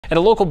And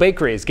a local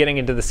bakery is getting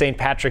into the St.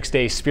 Patrick's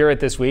Day spirit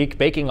this week,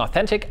 baking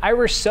authentic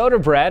Irish soda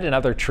bread and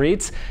other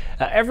treats.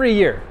 Every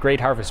year,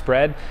 Great Harvest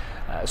Bread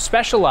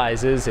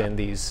specializes in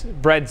these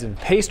breads and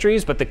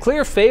pastries, but the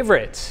clear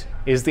favorite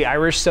is the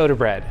Irish soda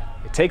bread.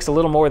 It takes a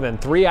little more than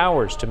 3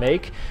 hours to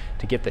make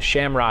to get the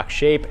shamrock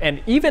shape,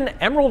 and even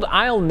Emerald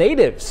Isle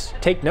natives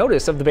take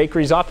notice of the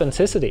bakery's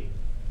authenticity.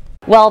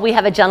 Well, we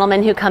have a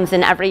gentleman who comes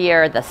in every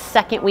year the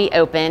second we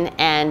open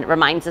and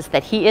reminds us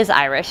that he is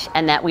Irish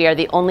and that we are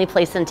the only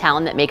place in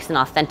town that makes an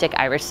authentic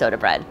Irish soda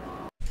bread.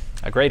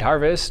 A Great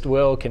Harvest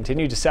will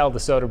continue to sell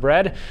the soda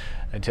bread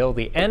until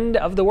the end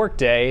of the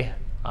workday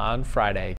on Friday.